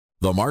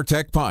The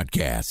MarTech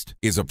Podcast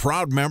is a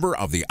proud member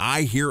of the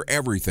I Hear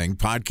Everything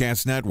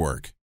Podcast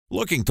Network.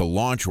 Looking to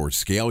launch or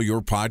scale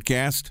your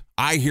podcast?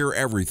 I Hear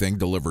Everything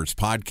delivers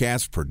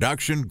podcast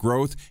production,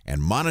 growth,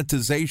 and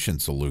monetization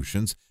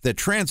solutions that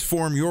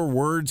transform your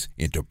words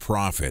into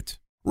profit.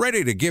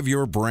 Ready to give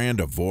your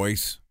brand a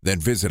voice? Then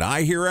visit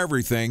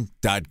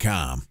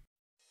iheareverything.com.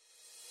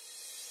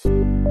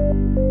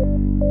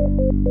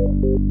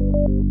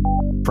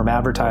 From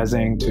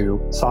advertising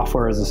to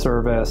software as a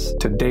service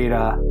to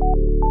data.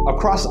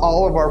 Across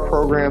all of our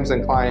programs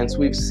and clients,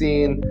 we've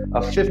seen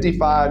a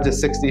 55 to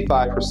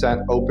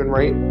 65% open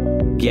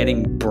rate.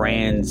 Getting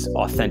brands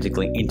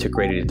authentically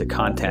integrated into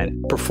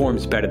content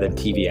performs better than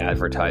TV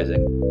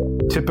advertising.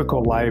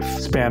 Typical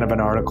lifespan of an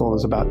article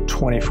is about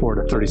 24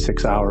 to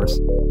 36 hours.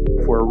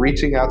 If we're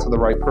reaching out to the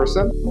right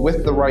person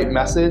with the right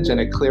message and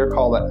a clear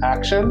call to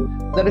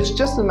action, then it's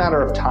just a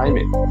matter of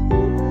timing.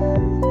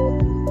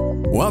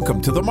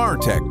 Welcome to the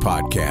MarTech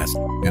Podcast,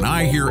 an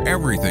I Hear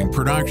Everything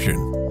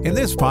production. In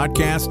this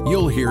podcast,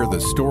 you'll hear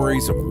the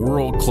stories of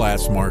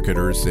world-class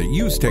marketers that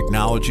use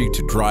technology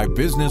to drive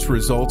business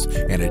results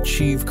and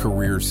achieve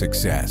career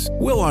success.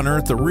 We'll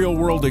unearth the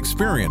real-world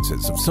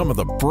experiences of some of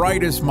the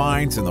brightest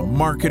minds in the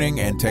marketing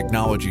and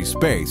technology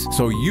space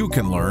so you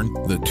can learn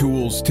the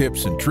tools,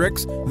 tips, and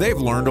tricks they've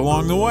learned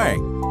along the way.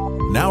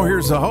 Now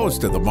here's the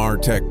host of the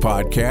MarTech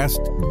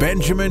Podcast,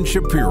 Benjamin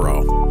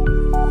Shapiro.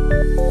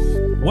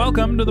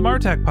 Welcome to the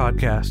MarTech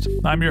Podcast.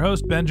 I'm your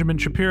host, Benjamin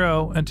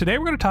Shapiro, and today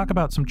we're going to talk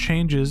about some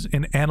changes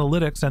in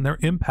analytics and their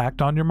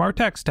impact on your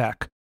MarTech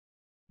stack.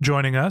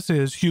 Joining us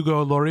is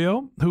Hugo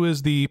Lorio, who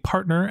is the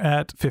partner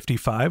at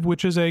 55,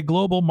 which is a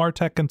global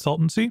MarTech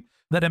consultancy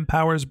that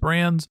empowers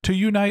brands to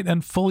unite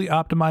and fully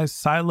optimize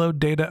siloed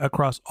data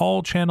across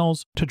all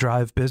channels to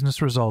drive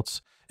business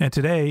results. And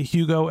today,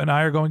 Hugo and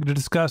I are going to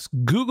discuss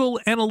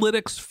Google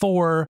Analytics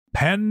 4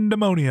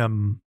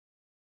 Pandemonium.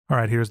 All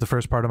right, here's the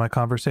first part of my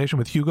conversation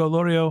with Hugo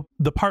Lorio,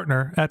 the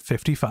partner at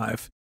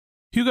 55.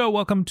 Hugo,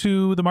 welcome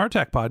to the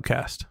MarTech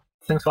Podcast.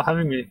 Thanks for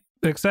having me.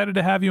 Excited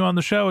to have you on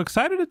the show.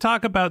 Excited to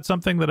talk about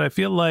something that I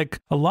feel like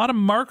a lot of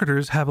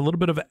marketers have a little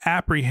bit of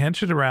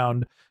apprehension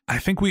around. I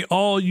think we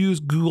all use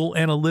Google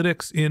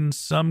Analytics in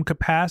some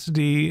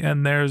capacity,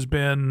 and there's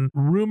been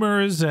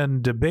rumors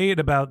and debate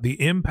about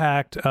the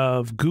impact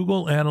of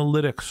Google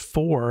Analytics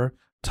 4.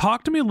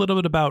 Talk to me a little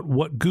bit about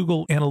what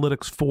Google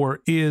Analytics 4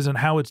 is and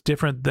how it's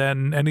different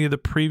than any of the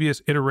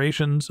previous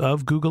iterations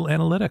of Google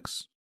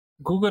Analytics.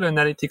 Google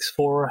Analytics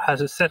 4 has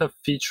a set of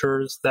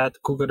features that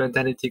Google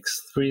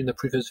Analytics 3 in the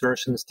previous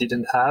versions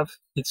didn't have.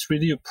 It's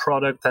really a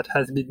product that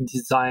has been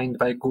designed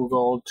by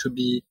Google to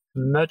be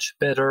much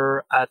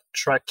better at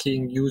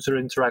tracking user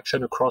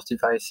interaction across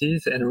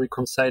devices and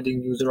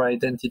reconciling user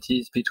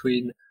identities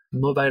between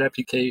mobile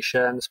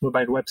applications,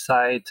 mobile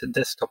websites,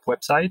 desktop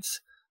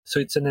websites. So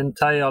it's an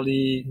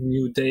entirely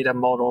new data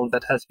model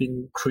that has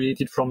been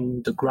created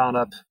from the ground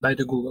up by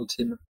the Google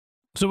team.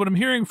 So what I'm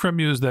hearing from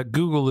you is that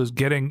Google is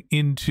getting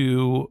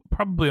into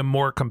probably a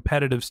more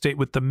competitive state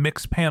with the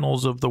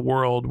Mixpanels of the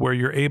world, where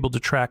you're able to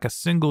track a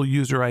single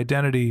user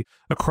identity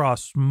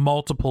across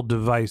multiple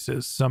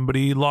devices.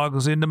 Somebody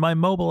logs into my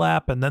mobile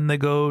app and then they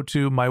go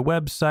to my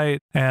website,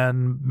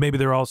 and maybe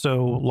they're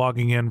also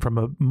logging in from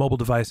a mobile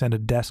device and a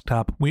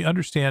desktop. We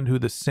understand who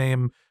the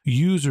same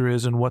user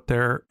is and what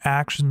their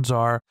actions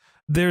are.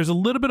 There's a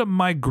little bit of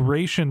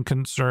migration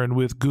concern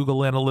with Google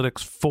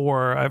Analytics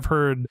 4. I've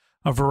heard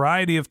a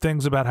variety of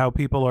things about how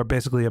people are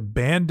basically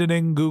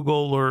abandoning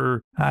Google,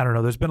 or I don't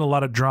know, there's been a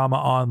lot of drama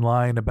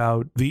online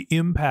about the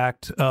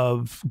impact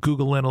of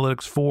Google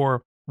Analytics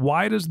 4.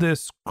 Why does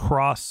this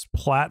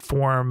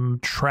cross-platform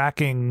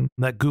tracking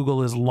that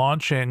Google is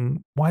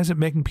launching, why is it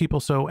making people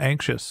so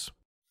anxious?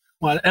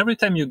 Well, every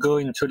time you go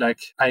into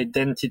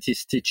identity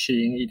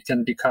stitching, it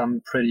can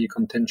become pretty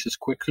contentious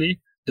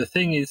quickly. The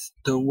thing is,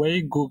 the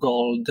way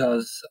Google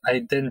does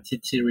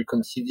identity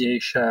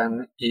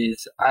reconciliation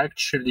is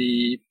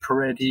actually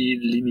pretty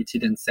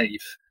limited and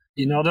safe.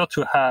 In order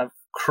to have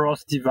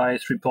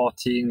cross-device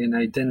reporting and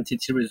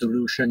identity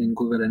resolution in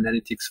Google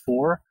Analytics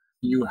 4,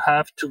 you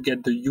have to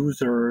get the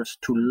users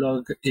to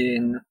log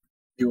in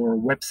your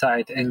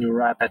website and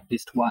your app at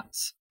least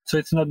once. So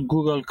it's not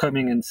Google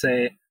coming and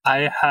say,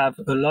 I have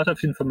a lot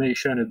of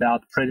information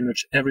about pretty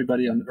much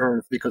everybody on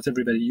Earth because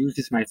everybody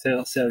uses my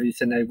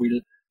service, and I will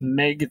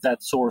make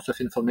that source of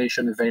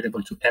information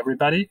available to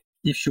everybody.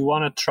 If you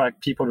want to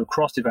track people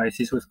across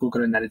devices with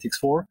Google Analytics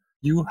 4,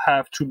 you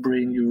have to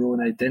bring your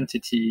own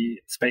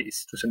identity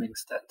space to some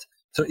extent.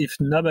 So if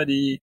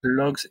nobody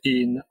logs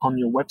in on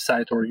your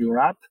website or your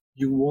app,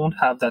 you won't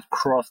have that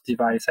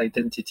cross-device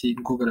identity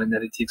in Google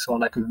Analytics, or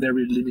a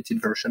very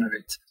limited version of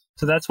it.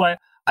 So that's why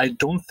I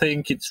don't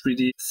think it's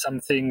really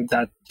something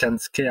that can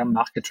scare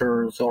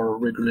marketers or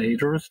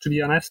regulators, to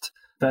be honest.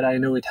 But I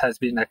know it has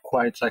been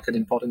quite an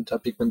important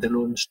topic when they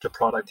launched the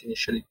product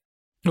initially.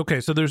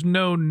 Okay, so there's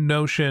no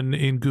notion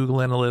in Google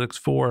Analytics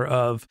 4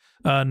 of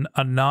an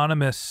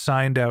anonymous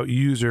signed out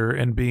user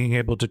and being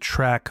able to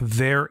track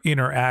their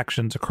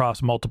interactions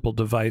across multiple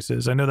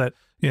devices. I know that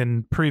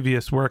in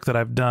previous work that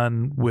I've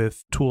done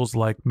with tools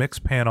like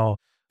Mixpanel,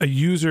 a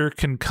user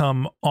can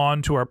come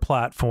onto our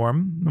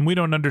platform and we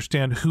don't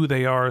understand who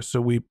they are,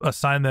 so we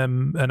assign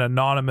them an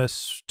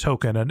anonymous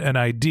token, an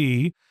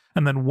ID.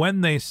 And then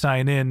when they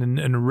sign in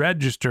and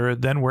register,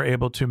 then we're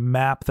able to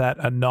map that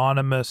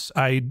anonymous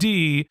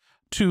ID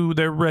to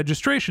their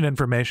registration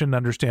information to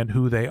understand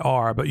who they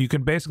are. But you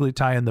can basically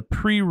tie in the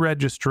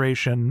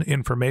pre-registration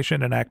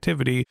information and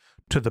activity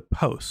to the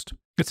post.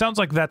 It sounds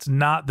like that's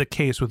not the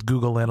case with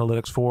Google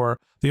Analytics 4.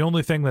 The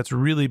only thing that's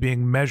really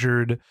being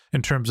measured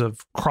in terms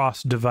of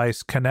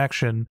cross-device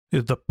connection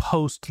is the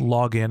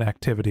post-login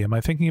activity. Am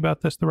I thinking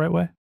about this the right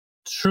way?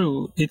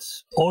 True.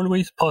 It's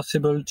always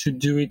possible to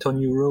do it on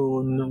your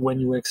own when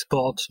you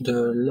export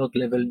the log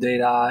level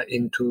data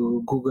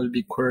into Google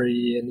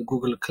BigQuery and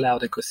Google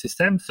Cloud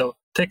ecosystem. So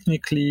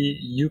technically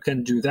you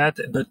can do that,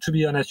 but to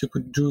be honest, you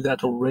could do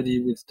that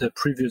already with the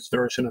previous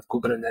version of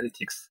Google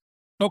Analytics.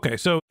 Okay,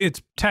 so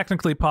it's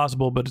technically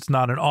possible, but it's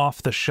not an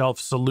off-the-shelf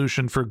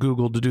solution for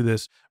Google to do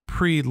this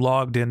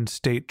pre-logged in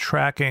state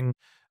tracking.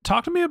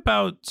 Talk to me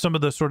about some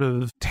of the sort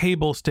of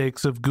table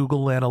stakes of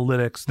Google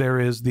Analytics. There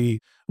is the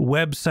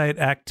website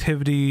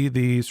activity,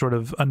 the sort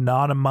of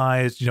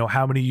anonymized,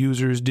 how many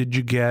users did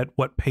you get?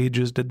 What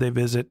pages did they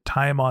visit?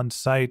 Time on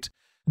site,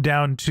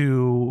 down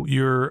to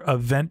your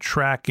event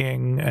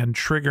tracking and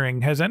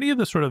triggering. Has any of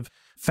the sort of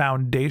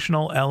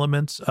foundational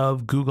elements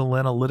of Google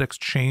Analytics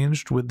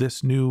changed with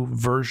this new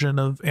version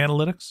of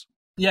analytics?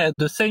 Yeah,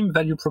 the same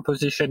value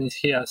proposition is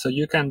here. So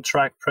you can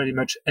track pretty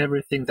much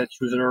everything that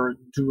users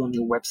do on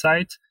your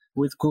website.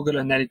 With Google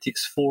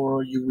Analytics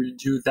 4, you will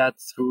do that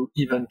through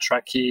event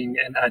tracking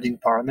and adding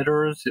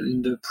parameters.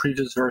 In the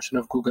previous version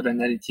of Google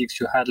Analytics,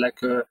 you had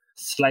like a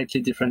slightly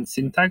different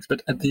syntax,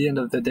 but at the end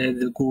of the day,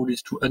 the goal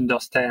is to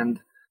understand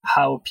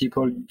how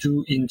people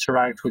do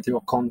interact with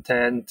your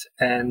content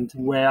and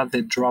where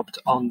they dropped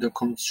on the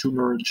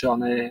consumer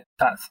journey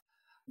path.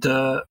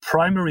 The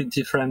primary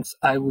difference,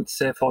 I would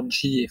say, for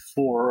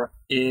GA4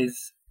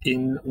 is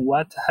in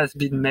what has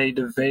been made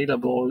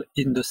available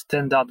in the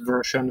standard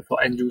version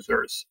for end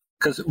users.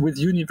 Because with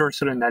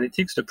Universal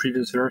Analytics, the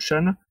previous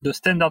version, the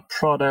standard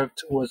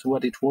product was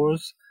what it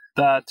was,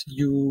 but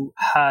you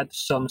had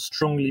some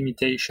strong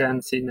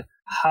limitations in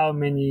how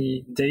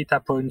many data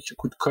points you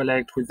could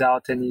collect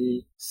without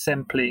any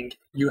sampling.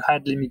 You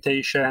had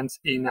limitations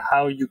in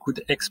how you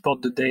could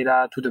export the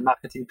data to the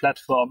marketing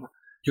platform.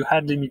 You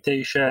had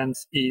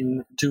limitations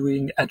in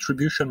doing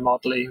attribution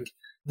modeling.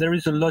 There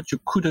is a lot you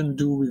couldn't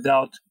do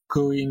without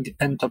going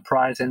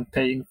enterprise and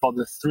paying for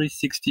the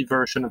 360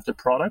 version of the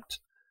product.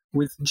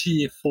 With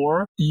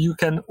GA4, you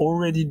can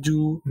already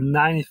do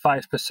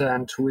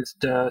 95% with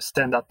the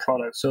standard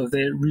product. So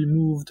they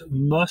removed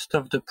most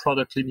of the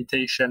product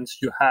limitations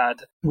you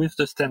had with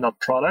the standard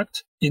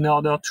product in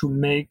order to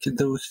make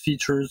those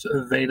features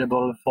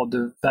available for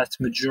the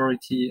vast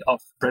majority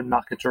of brand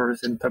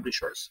marketers and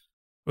publishers.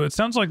 Well, it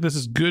sounds like this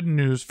is good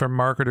news for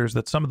marketers,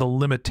 that some of the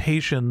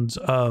limitations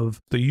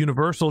of the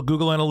universal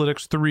Google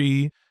Analytics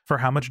 3 for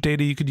how much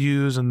data you could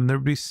use, and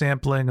there'd be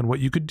sampling and what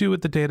you could do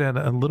with the data, and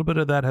a little bit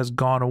of that has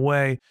gone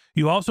away.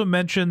 You also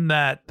mentioned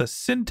that the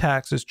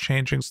syntax is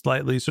changing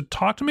slightly. So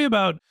talk to me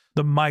about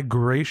the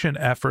migration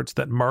efforts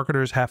that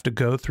marketers have to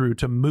go through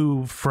to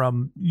move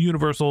from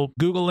universal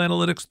Google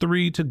Analytics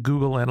 3 to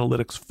Google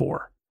Analytics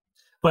 4.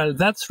 Well,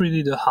 that's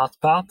really the hard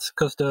part,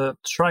 because the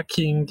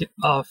tracking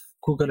of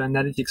Google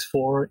Analytics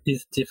 4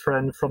 is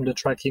different from the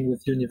tracking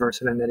with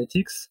Universal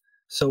Analytics.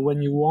 So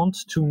when you want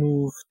to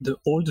move the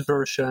old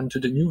version to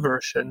the new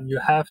version, you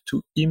have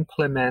to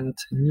implement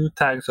new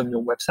tags on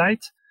your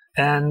website,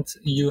 and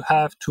you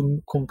have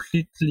to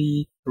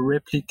completely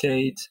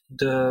replicate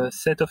the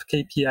set of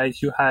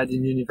KPIs you had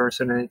in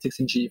Universal Analytics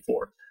in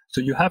GA4.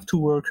 So you have to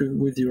work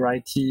with your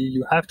IT,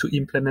 you have to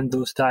implement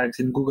those tags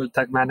in Google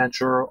Tag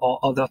Manager or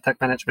other tag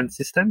management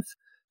systems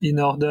in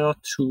order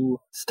to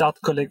start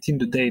collecting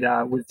the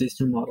data with this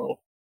new model.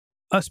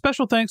 A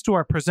special thanks to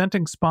our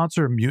presenting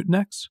sponsor,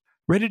 Mutinex.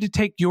 Ready to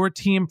take your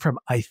team from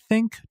I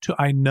think to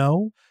I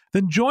know?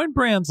 Then join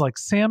brands like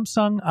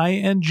Samsung,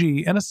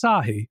 ING, and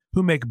Asahi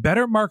who make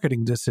better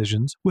marketing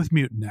decisions with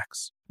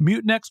Mutinex.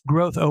 Mutinex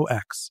Growth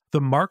OX, the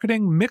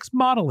marketing mix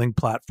modeling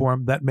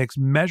platform that makes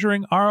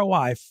measuring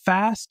ROI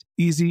fast,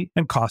 easy,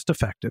 and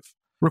cost-effective.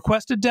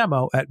 Request a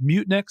demo at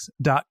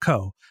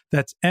mutinex.co.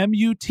 That's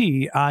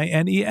MUTINEX.co.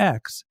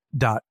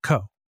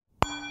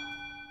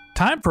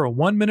 Time for a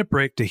 1-minute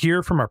break to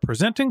hear from our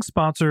presenting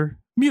sponsor,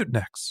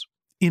 Mutinex.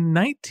 In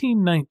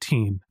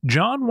 1919,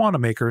 John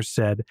Wanamaker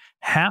said,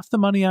 "Half the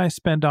money I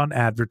spend on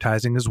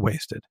advertising is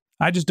wasted.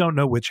 I just don't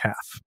know which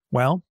half."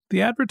 Well,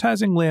 the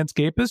advertising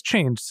landscape has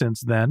changed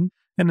since then,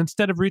 and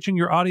instead of reaching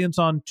your audience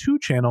on 2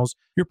 channels,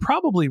 you're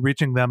probably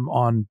reaching them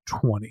on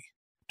 20.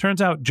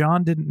 Turns out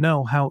John didn't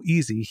know how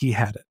easy he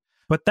had it.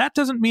 But that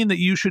doesn't mean that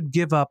you should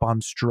give up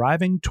on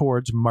striving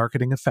towards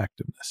marketing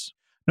effectiveness.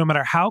 No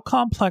matter how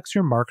complex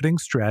your marketing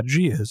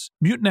strategy is,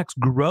 Mutinex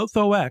Growth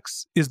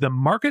OX is the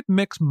market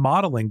mix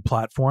modeling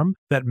platform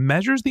that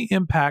measures the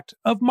impact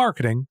of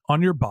marketing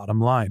on your bottom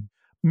line.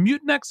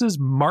 Mutinex's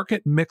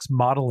market mix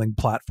modeling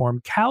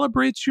platform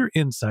calibrates your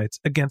insights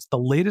against the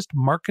latest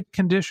market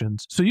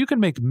conditions so you can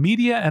make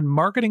media and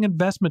marketing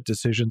investment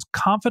decisions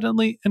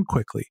confidently and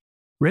quickly.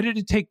 Ready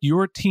to take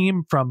your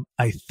team from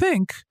I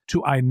think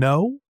to I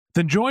know?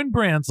 Then join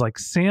brands like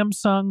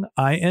Samsung,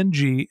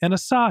 ING, and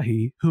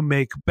Asahi who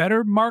make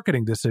better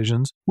marketing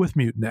decisions with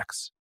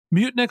Mutinex.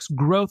 Mutinex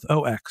Growth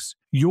OX.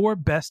 Your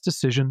best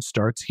decision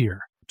starts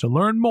here. To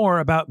learn more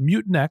about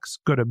Mutinex,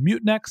 go to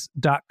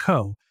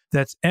mutinex.co.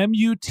 That's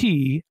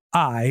MUTINEX.co.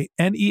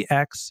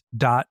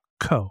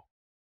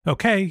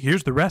 Okay,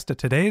 here's the rest of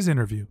today's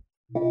interview.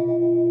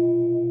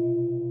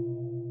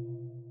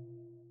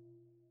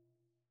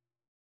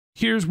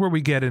 Here's where we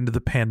get into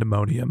the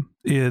pandemonium.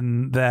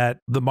 In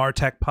that the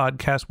Martech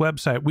podcast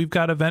website, we've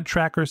got event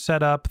trackers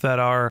set up that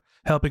are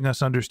helping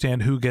us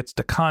understand who gets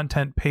to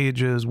content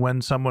pages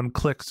when someone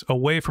clicks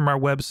away from our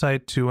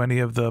website to any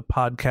of the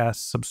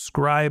podcast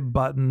subscribe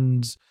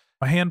buttons,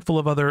 a handful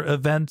of other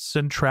events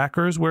and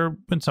trackers where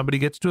when somebody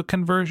gets to a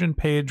conversion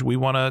page, we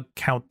want to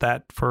count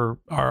that for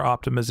our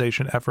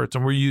optimization efforts.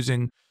 And we're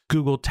using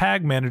Google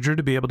Tag Manager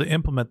to be able to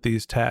implement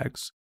these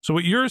tags. So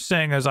what you're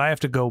saying is I have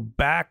to go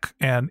back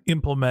and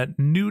implement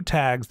new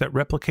tags that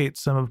replicate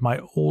some of my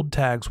old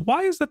tags.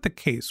 Why is that the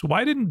case?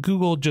 Why didn't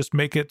Google just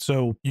make it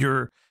so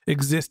your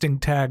existing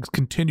tags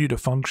continue to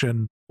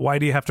function? Why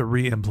do you have to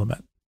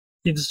re-implement?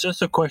 It's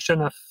just a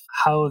question of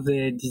how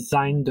they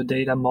designed the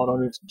data model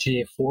with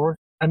GA4.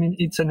 I mean,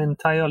 it's an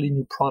entirely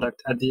new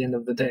product at the end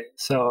of the day.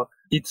 So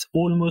it's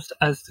almost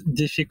as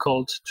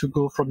difficult to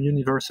go from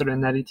Universal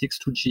Analytics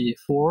to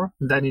GA4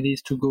 than it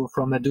is to go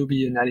from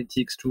Adobe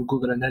Analytics to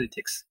Google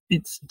Analytics.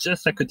 It's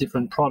just like a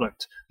different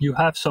product. You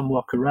have some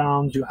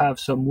workarounds, you have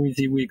some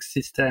WYSIWYG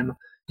system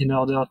in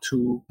order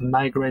to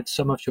migrate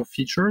some of your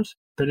features,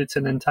 but it's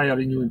an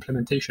entirely new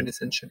implementation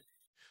essentially.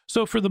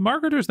 So for the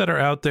marketers that are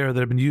out there that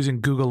have been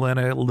using Google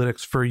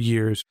Analytics for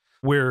years,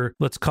 we're,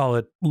 let's call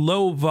it,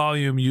 low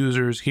volume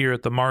users here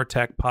at the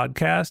Martech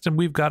podcast, and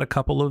we've got a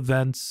couple of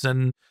events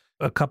and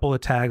a couple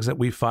of tags that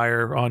we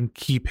fire on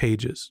key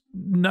pages.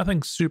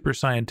 Nothing super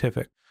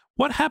scientific.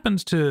 What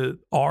happens to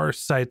our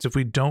sites if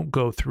we don't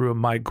go through a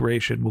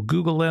migration? Will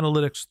Google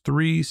Analytics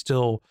 3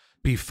 still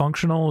be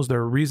functional? Is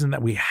there a reason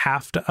that we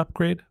have to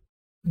upgrade?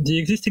 The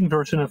existing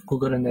version of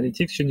Google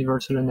Analytics,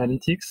 Universal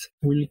Analytics,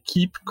 will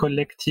keep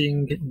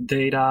collecting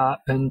data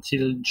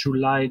until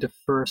July the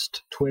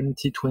 1st,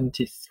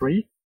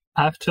 2023.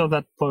 After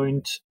that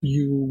point,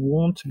 you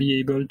won't be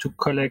able to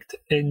collect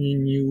any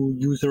new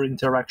user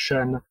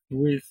interaction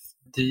with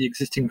the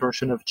existing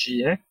version of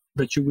GA,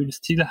 but you will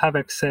still have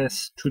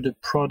access to the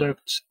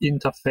product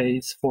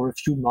interface for a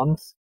few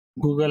months.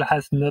 Google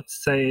has not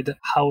said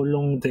how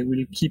long they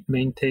will keep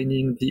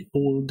maintaining the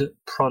old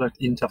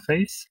product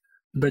interface.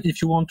 But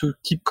if you want to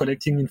keep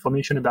collecting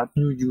information about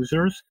new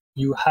users,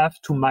 you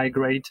have to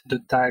migrate the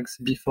tags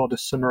before the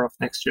summer of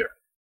next year.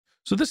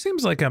 So this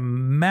seems like a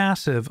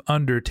massive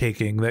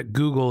undertaking that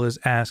Google is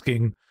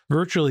asking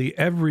virtually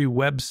every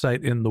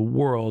website in the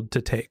world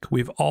to take.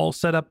 We've all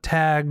set up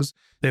tags.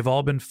 They've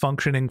all been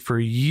functioning for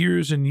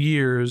years and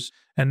years.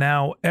 And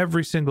now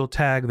every single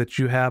tag that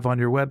you have on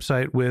your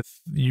website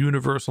with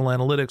Universal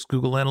Analytics,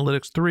 Google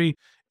Analytics 3,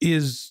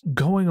 is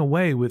going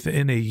away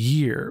within a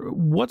year.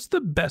 What's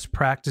the best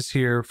practice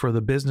here for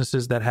the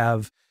businesses that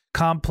have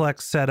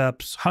complex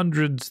setups,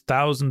 hundreds,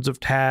 thousands of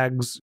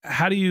tags?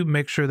 How do you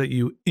make sure that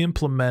you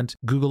implement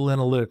Google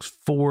Analytics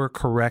 4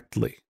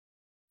 correctly?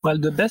 Well,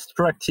 the best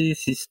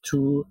practice is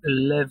to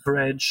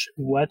leverage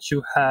what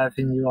you have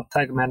in your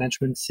tag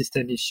management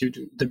system if you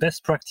do. The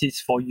best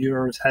practice for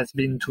years has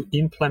been to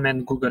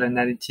implement Google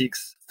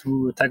Analytics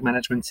through a tag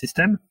management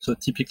system, so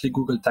typically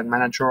Google Tag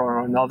Manager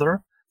or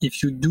another.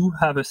 If you do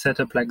have a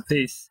setup like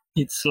this,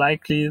 it's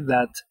likely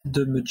that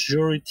the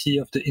majority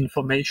of the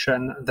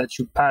information that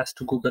you pass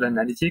to Google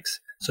Analytics,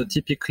 so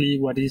typically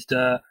what is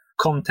the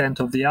content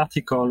of the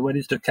article, what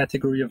is the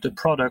category of the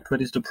product,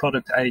 what is the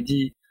product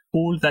ID,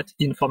 all that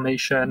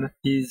information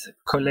is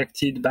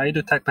collected by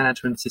the tag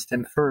management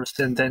system first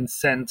and then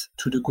sent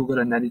to the Google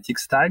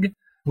Analytics tag.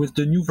 With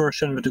the new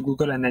version of the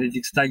Google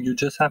Analytics tag, you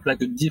just have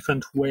like a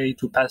different way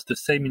to pass the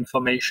same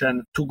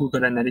information to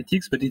Google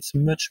Analytics, but it's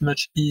much,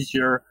 much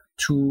easier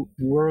to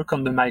work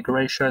on the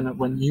migration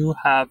when you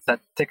have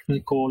that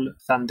technical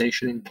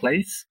foundation in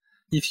place.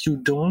 If you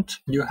don't,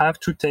 you have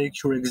to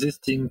take your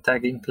existing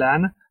tagging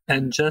plan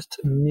and just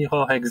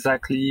mirror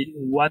exactly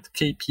what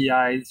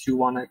KPIs you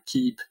want to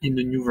keep in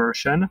the new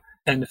version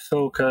and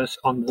focus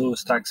on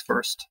those tags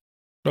first.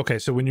 Okay,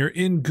 so when you're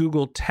in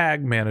Google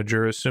Tag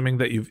Manager, assuming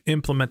that you've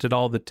implemented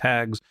all the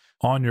tags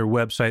on your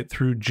website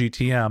through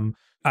GTM,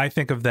 I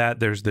think of that,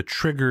 there's the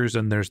triggers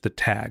and there's the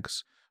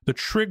tags. The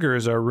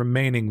triggers are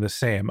remaining the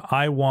same.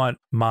 I want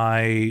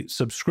my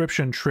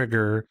subscription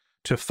trigger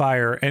to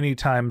fire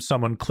anytime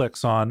someone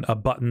clicks on a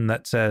button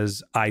that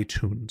says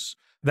iTunes.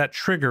 That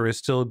trigger is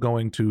still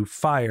going to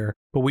fire.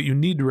 but what you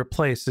need to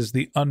replace is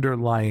the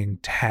underlying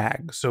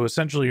tag. So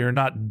essentially, you're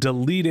not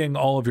deleting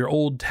all of your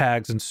old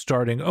tags and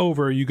starting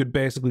over. You could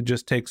basically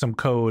just take some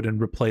code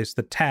and replace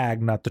the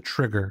tag, not the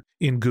trigger,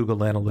 in Google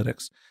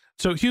Analytics.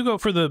 So Hugo,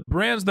 for the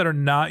brands that are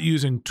not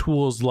using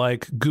tools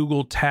like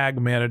Google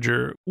Tag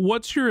Manager,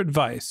 what's your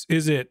advice?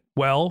 Is it,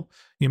 well,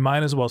 you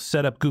might as well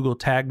set up Google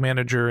Tag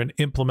Manager and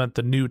implement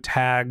the new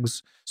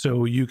tags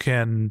so you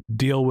can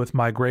deal with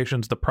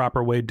migrations the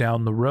proper way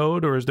down the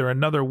road? Or is there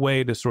another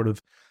way to sort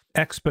of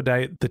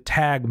expedite the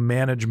tag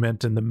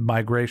management and the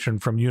migration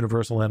from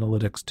Universal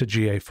Analytics to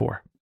GA4?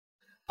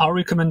 Our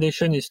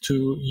recommendation is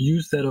to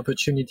use that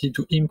opportunity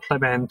to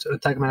implement a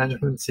tag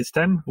management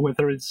system,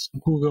 whether it's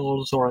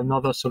Google's or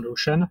another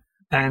solution,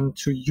 and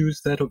to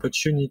use that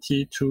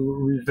opportunity to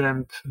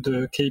revamp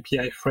the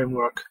KPI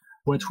framework.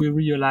 What we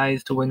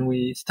realized when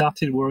we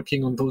started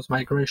working on those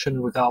migrations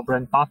with our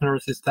brand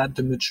partners is that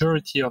the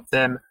majority of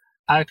them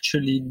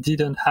actually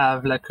didn't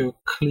have like a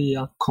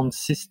clear,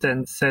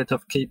 consistent set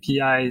of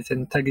KPIs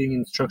and tagging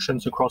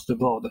instructions across the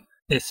board,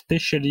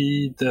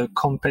 especially the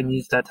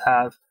companies that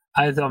have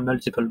either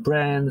multiple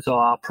brands or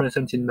are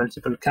present in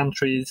multiple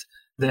countries.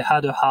 They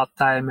had a hard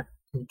time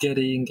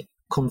getting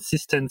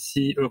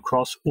consistency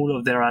across all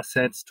of their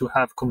assets to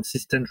have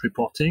consistent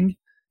reporting.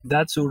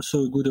 That's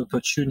also a good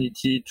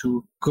opportunity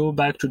to go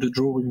back to the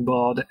drawing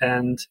board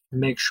and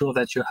make sure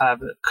that you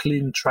have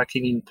clean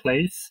tracking in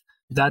place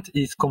that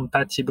is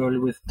compatible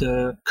with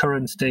the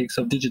current stakes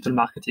of digital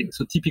marketing.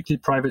 So typically,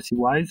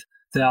 privacy-wise,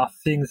 there are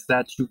things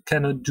that you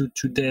cannot do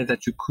today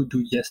that you could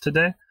do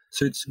yesterday.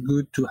 So it's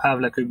good to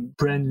have like a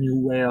brand new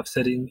way of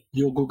setting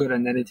your Google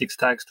Analytics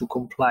tags to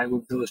comply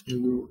with those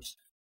new rules.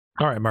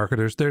 All right,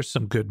 marketers, there's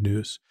some good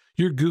news.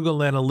 Your Google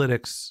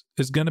Analytics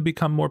is going to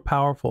become more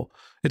powerful.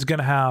 It's going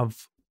to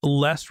have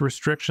less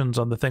restrictions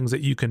on the things that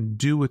you can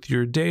do with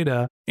your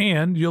data,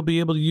 and you'll be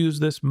able to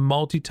use this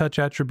multi-touch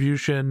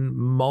attribution,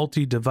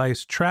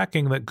 multi-device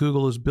tracking that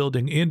Google is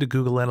building into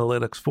Google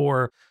Analytics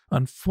 4.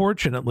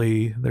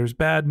 Unfortunately, there's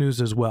bad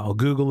news as well.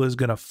 Google is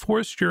going to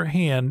force your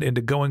hand into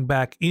going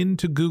back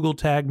into Google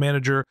Tag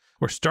Manager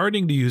or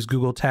starting to use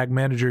Google Tag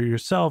Manager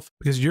yourself,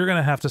 because you're going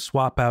to have to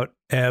swap out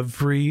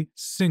every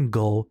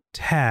single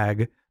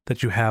tag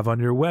that you have on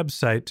your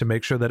website to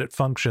make sure that it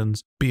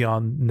functions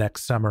beyond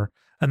next summer.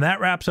 And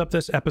that wraps up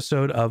this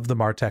episode of the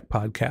Martech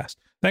Podcast.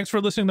 Thanks for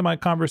listening to my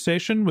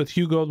conversation with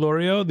Hugo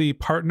Loriot, the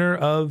partner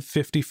of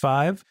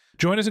 55.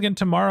 Join us again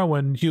tomorrow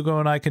when Hugo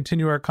and I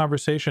continue our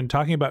conversation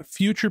talking about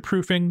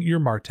future-proofing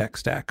your Martech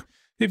stack.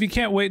 If you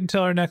can't wait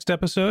until our next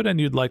episode and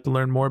you'd like to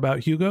learn more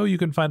about Hugo, you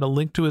can find a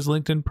link to his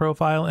LinkedIn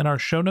profile in our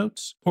show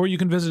notes, or you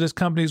can visit his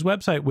company's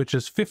website, which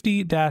is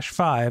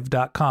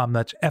 50-5.com.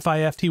 That's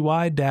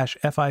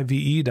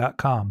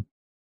FIFTY-FIVE.com.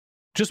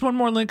 Just one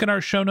more link in our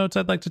show notes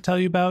I'd like to tell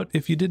you about.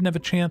 If you didn't have a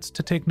chance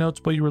to take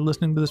notes while you were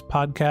listening to this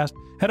podcast,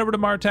 head over to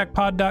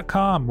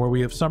martechpod.com, where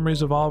we have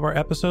summaries of all of our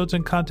episodes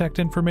and contact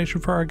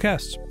information for our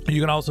guests. You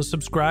can also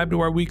subscribe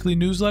to our weekly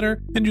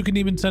newsletter, and you can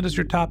even send us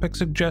your topic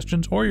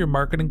suggestions or your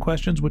marketing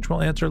questions, which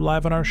we'll answer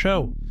live on our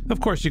show.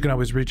 Of course, you can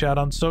always reach out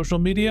on social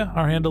media.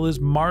 Our handle is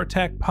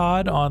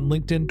MartechPod on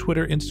LinkedIn,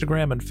 Twitter,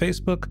 Instagram, and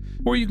Facebook.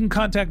 Or you can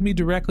contact me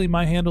directly.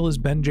 My handle is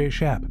Ben J.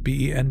 Shap,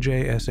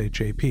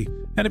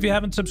 BenJShap. And if you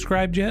haven't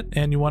subscribed yet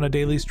and you want a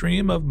daily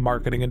stream of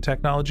marketing and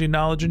technology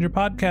knowledge in your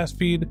podcast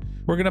feed,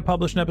 we're going to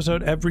publish an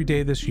episode every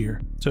day this year.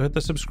 So hit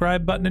the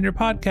subscribe button in your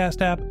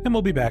podcast app, and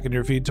we'll be back in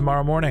your feed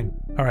tomorrow morning.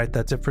 All right,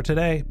 that's it for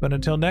today. But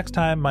until next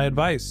time, my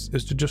advice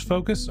is to just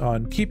focus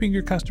on keeping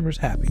your customers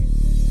happy.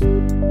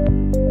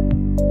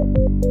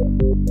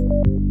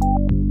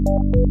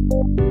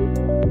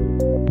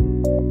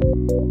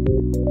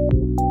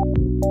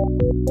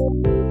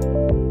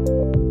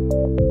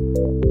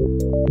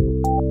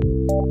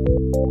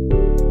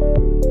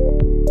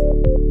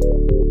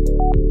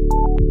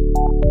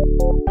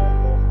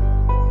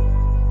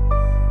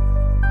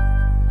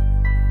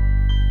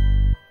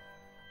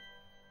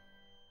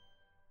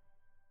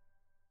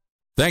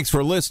 Thanks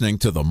for listening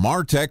to the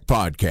Martech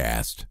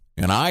Podcast,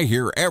 and I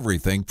Hear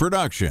Everything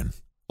production.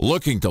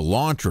 Looking to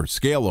launch or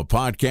scale a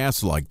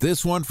podcast like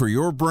this one for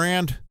your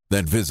brand?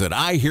 Then visit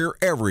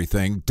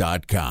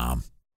iheareverything.com.